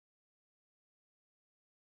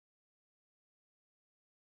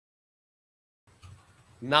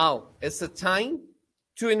Now it's the time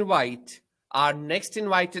to invite our next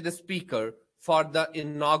invited speaker for the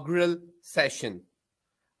inaugural session.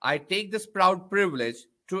 I take this proud privilege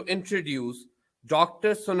to introduce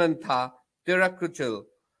Dr. Sunantha Prime.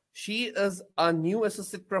 She is a new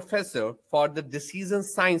assistant professor for the Decision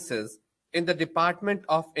Sciences in the Department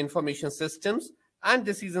of Information Systems and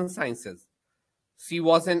Decision Sciences. She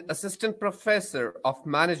was an assistant professor of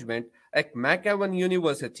management at McEwan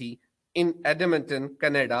University in Edmonton,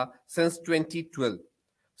 Canada since 2012.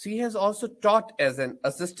 She has also taught as an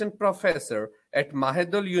assistant professor at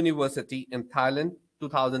Mahidol University in Thailand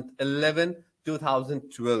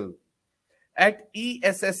 2011-2012, at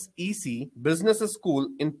ESSEC Business School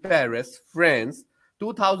in Paris, France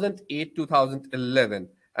 2008-2011,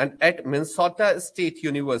 and at Minnesota State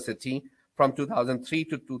University from 2003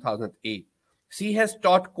 to 2008. She has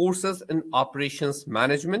taught courses in operations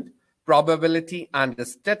management, probability and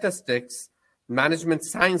statistics, management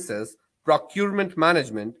sciences, procurement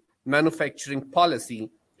management, manufacturing policy,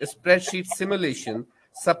 spreadsheet simulation,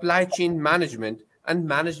 supply chain management, and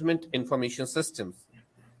management information systems.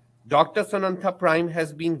 Dr. Sunantha Prime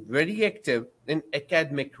has been very active in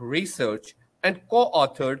academic research and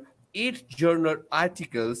co-authored 8 journal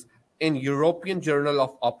articles in European Journal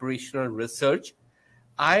of Operational Research,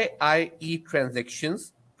 IIE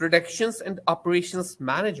Transactions, Productions and Operations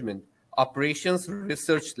Management, Operations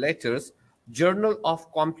Research Letters, Journal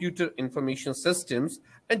of Computer Information Systems,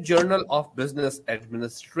 and Journal of Business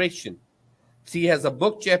Administration. She has a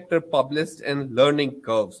book chapter published in Learning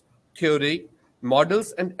Curves, Theory,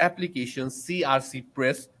 Models and Applications, CRC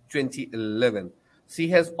Press 2011. She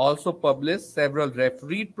has also published several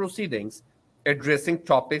refereed proceedings addressing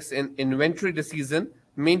topics in inventory decision,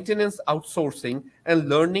 maintenance outsourcing, and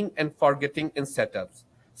learning and forgetting in setups.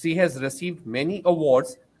 She has received many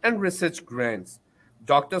awards and research grants.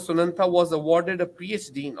 Dr. Sunantha was awarded a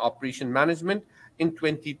PhD in Operation Management in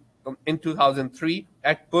 2003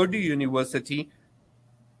 at Purdue University,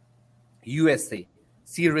 USA.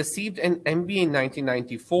 She received an MBA in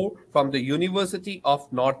 1994 from the University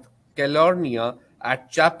of North Carolina at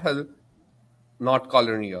Chapel, North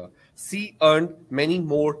Carolina. She earned many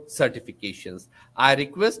more certifications. I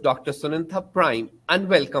request Dr. Sunantha Prime and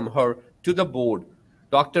welcome her to the board.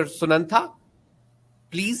 Dr. Sunantha,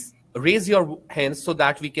 please raise your hand so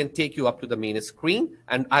that we can take you up to the main screen,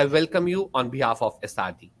 and I welcome you on behalf of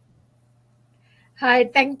SRD. Hi,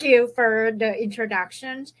 thank you for the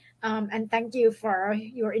introduction, and thank you for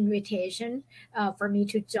your invitation for me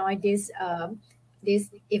to join this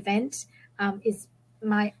event.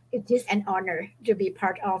 It is an honor to be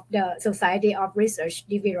part of the Society of Research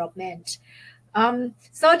Development.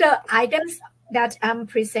 So the items that I'm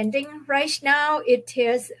presenting right now, it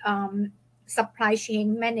is supply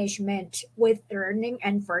chain management with learning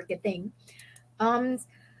and forgetting.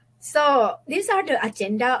 So these are the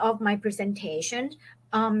agenda of my presentation.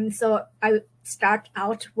 So I start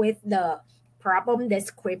out with the problem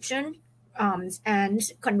description and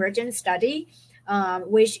convergence study,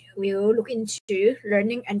 which will look into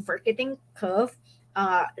learning and forgetting curve,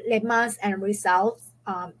 lemmas and results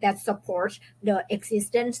that support the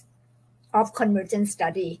existence of convergence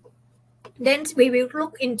study. Then we will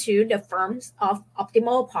look into the forms of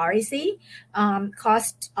optimal policy,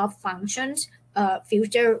 cost of functions,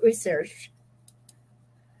 future research.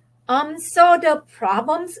 So the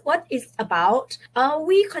problems, what it's about,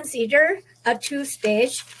 we consider a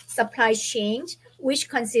two-stage supply chain, which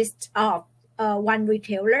consists of one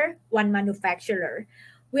retailer, one manufacturer.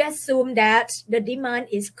 We assume that the demand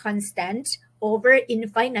is constant over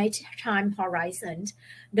infinite time horizon.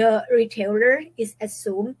 The retailer is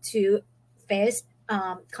assumed to face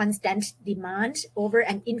constant demand over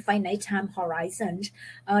an infinite time horizon.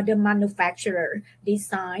 The manufacturer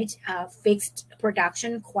decides a fixed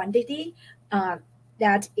production quantity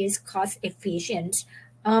that is cost efficient.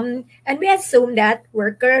 And we assume that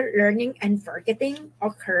worker learning and forgetting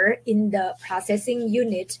occur in the processing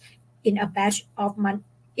unit in a batch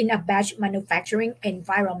manufacturing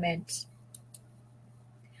environment.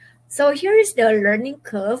 So here is the learning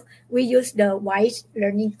curve. We use the white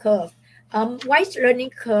learning curve. White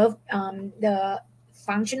learning curve, the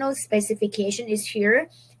functional specification is here.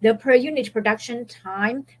 The per unit production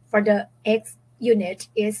time for the X unit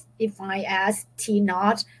is defined as T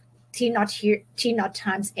naught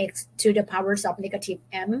times X to the powers of negative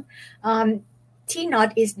M. T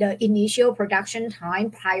naught is the initial production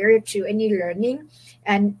time prior to any learning,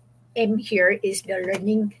 and M here is the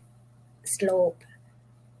learning slope.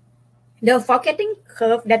 The forgetting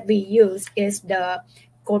curve that we use is the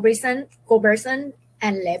Convergence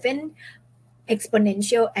and Levin.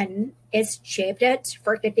 exponential and S-shaped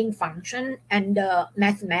forgetting function, and the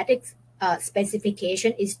mathematics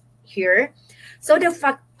specification is here. So the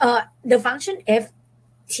function f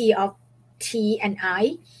t of t and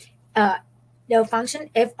I, the function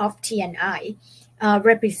f of t and I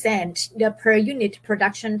represent the per unit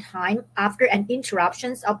production time after an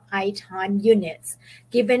interruption of I time units,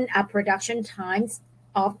 given a production times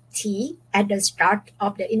of t at the start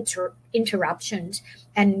of the interruption,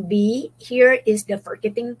 and b here is the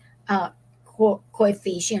forgetting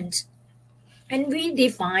coefficient. And we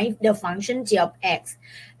define the function g of x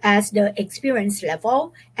as the experience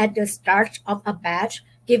level at the start of a batch,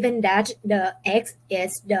 given that the x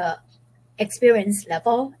is the experience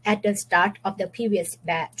level at the start of the previous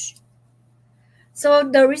batch. So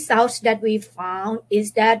the results that we found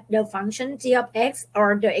is that the function g of x,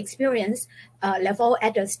 or the experience level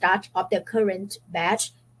at the start of the current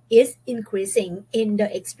batch, is increasing in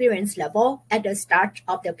the experience level at the start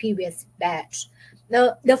of the previous batch.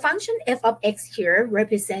 The function f of x here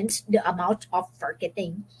represents the amount of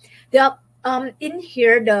forgetting. In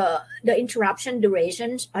here, the interruption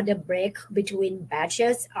durations or the break between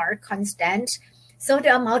batches are constant. So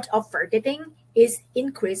the amount of forgetting is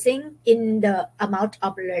increasing in the amount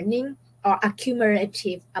of learning or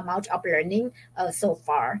accumulative amount of learning so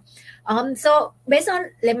far. So based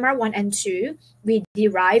on lemma 1 and 2, we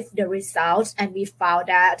derived the results, and we found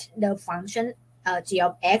that the function g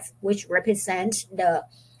of x, which represents the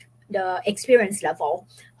experience level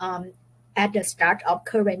at the start of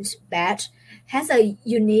current batch, has a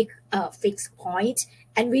unique fixed point,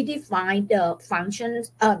 and we define the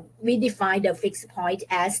functions. We define the fixed point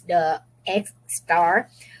as the x star.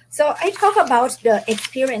 So I talk about the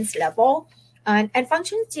experience level, and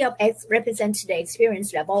function g of x represents the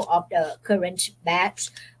experience level of the current batch.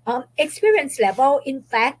 Experience level, in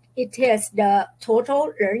fact, it is the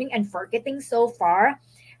total learning and forgetting so far,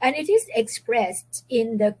 and it is expressed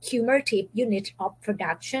in the cumulative unit of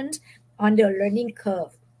production on the learning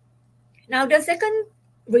curve. Now, the second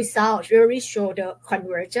result really show the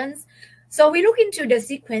convergence. So we look into the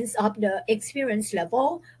sequence of the experience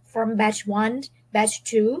level from batch 1, batch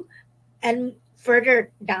 2, and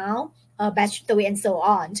further down, batch 3, and so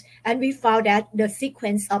on. And we found that the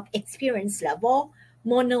sequence of experience level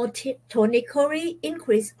monotonically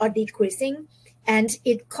increase or decreasing, and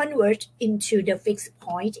it converts into the fixed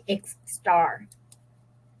point x star.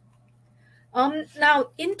 Now,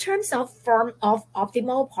 in terms of form of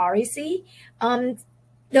optimal policy,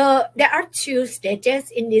 there are two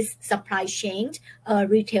stages in this supply chain,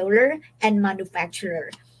 retailer and manufacturer.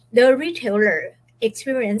 The retailer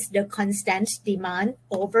experience the constant demand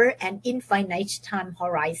over an infinite time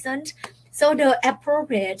horizon. So the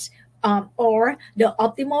appropriate or the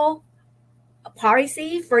optimal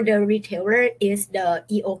policy for the retailer is the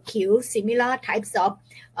EOQ, similar types of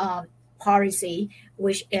policy,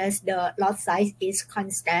 which is the lot size is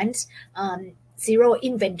constant, zero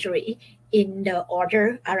inventory in the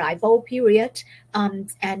order arrival period, and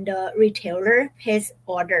the retailer pays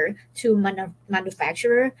order to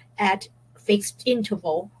manufacturer at fixed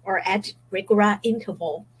interval or at regular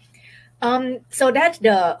interval. So that's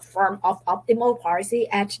the form of optimal policy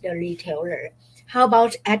at the retailer. How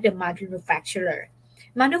about at the manufacturer?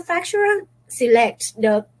 Manufacturer selects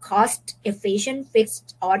the cost-efficient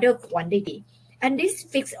fixed order quantity, and this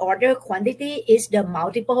fixed order quantity is the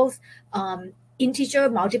multiples, integer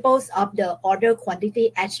multiples of the order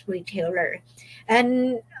quantity at retailer,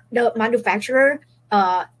 and the manufacturer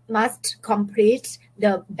must complete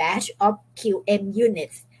the batch of QM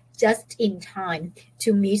units just in time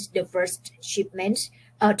to meet the first shipment,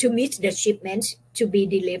 to be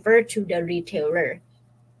delivered to the retailer.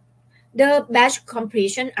 The batch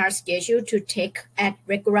completion are scheduled to take at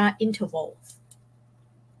regular intervals.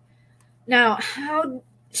 Now, how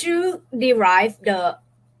to derive the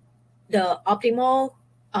optimal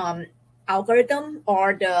algorithm,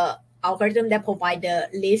 or the algorithm that provide the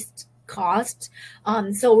least cost?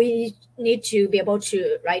 So we need to be able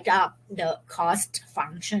to write up the cost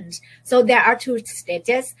functions. So there are two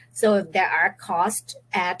stages. So there are costs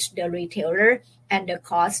at the retailer and the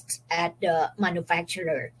costs at the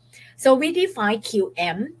manufacturer. So we define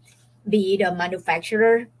QM be the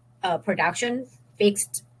manufacturer production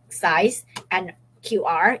fixed size, and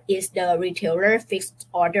QR is the retailer fixed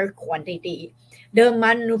order quantity. The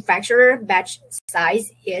manufacturer batch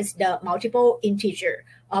size is the multiple integer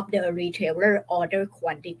of the retailer order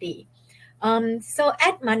quantity. So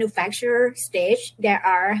at manufacturer stage, there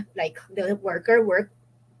are like the worker work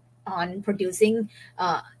on producing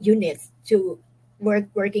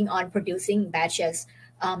working on producing batches.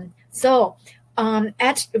 So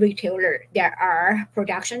at retailer, there are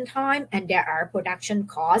production time and there are production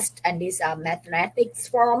cost, and these are mathematics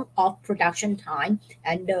form of production time,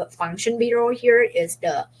 and the function below here is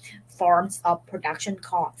the forms of production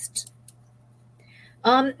cost.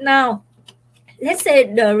 Now, let's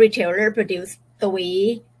say the retailer produced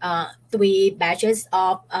three batches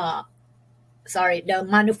of the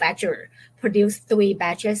manufacturer produced 3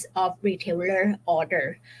 batches of retailer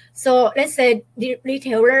order. So let's say the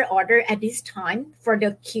retailer order at this time for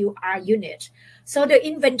the QR unit. So the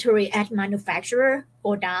inventory at manufacturer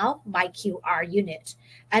go down by QR unit.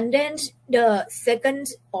 And then the second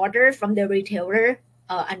order from the retailer,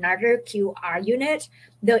 another QR unit,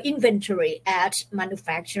 the inventory at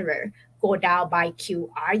manufacturer go down by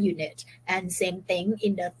QR unit. And same thing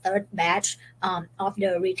in the third batch of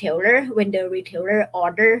the retailer. When the retailer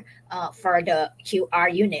order for the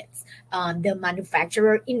QR units, the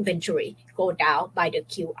manufacturer inventory go down by the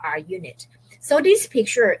QR unit. So this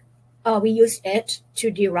picture, we use it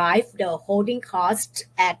to derive the holding cost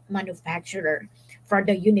at manufacturer for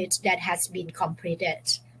the unit that has been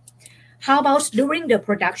completed. How about during the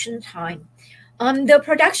production time? The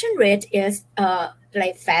production rate is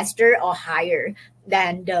like faster or higher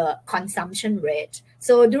than the consumption rate.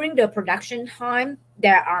 So during the production time,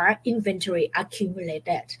 there are inventory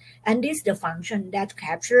accumulated. And this is the function that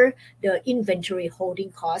capture the inventory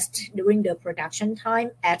holding cost during the production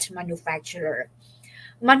time at manufacturer.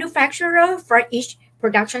 Manufacturer for each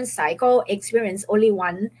production cycle experience only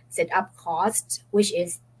one setup cost, which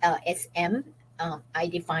is SM. I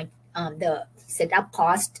define the setup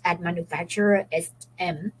cost at manufacturer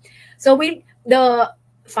SM. So with the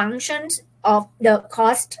functions of the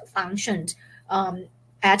cost function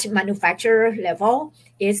at manufacturer level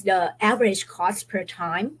is the average cost per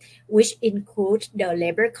time, which includes the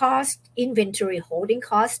labor cost, inventory holding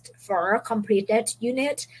cost for completed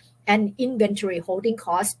unit, and inventory holding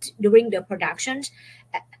cost during the production,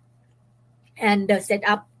 and the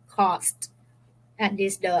setup cost. And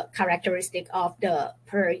this is the characteristic of the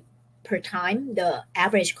per time, the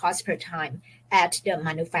average cost per time at the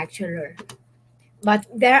manufacturer. But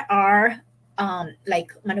there are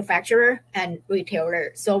like manufacturer and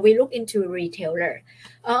retailer. So we look into retailer.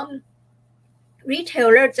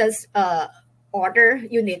 Retailer just order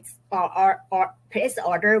units or place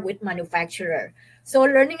order with manufacturer. So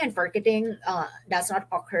learning and forgetting does not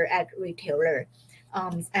occur at retailer,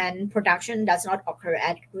 and production does not occur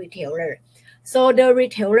at retailer. So the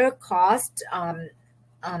retailer cost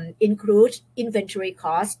include inventory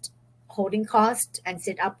cost, holding cost, and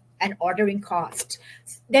setup and ordering cost.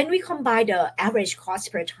 Then we combine the average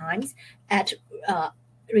cost per times at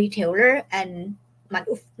retailer and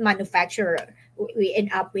manufacturer. We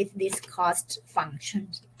end up with this cost function.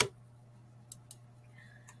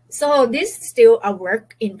 So this is still a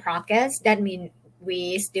work in progress. That means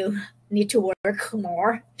we still need to work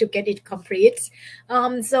more to get it complete.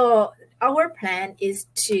 So our plan is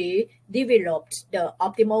to develop the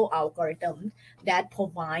optimal algorithm that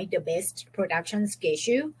provide the best production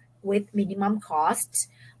schedule with minimum costs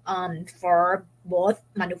for both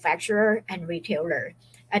manufacturer and retailer.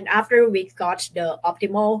 And after we got the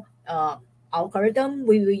optimal algorithm,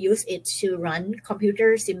 we will use it to run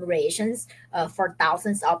computer simulations for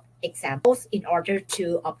thousands of examples in order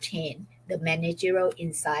to obtain the managerial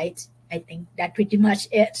insight. I think that's pretty much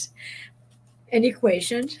it. Any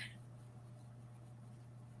questions?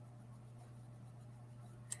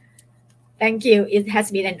 Thank you. It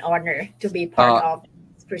has been an honor to be part of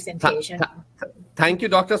this presentation. Thank you,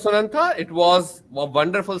 Dr. Sunantha. It was a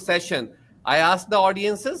wonderful session. I asked the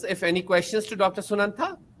audiences if any questions to Dr.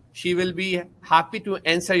 Sunantha. She will be happy to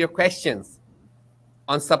answer your questions.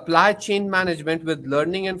 On supply chain management with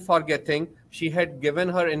learning and forgetting, she had given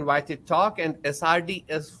her invited talk, and SRD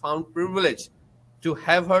is found privileged to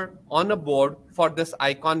have her on a board for this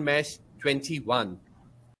Icon Mesh 21.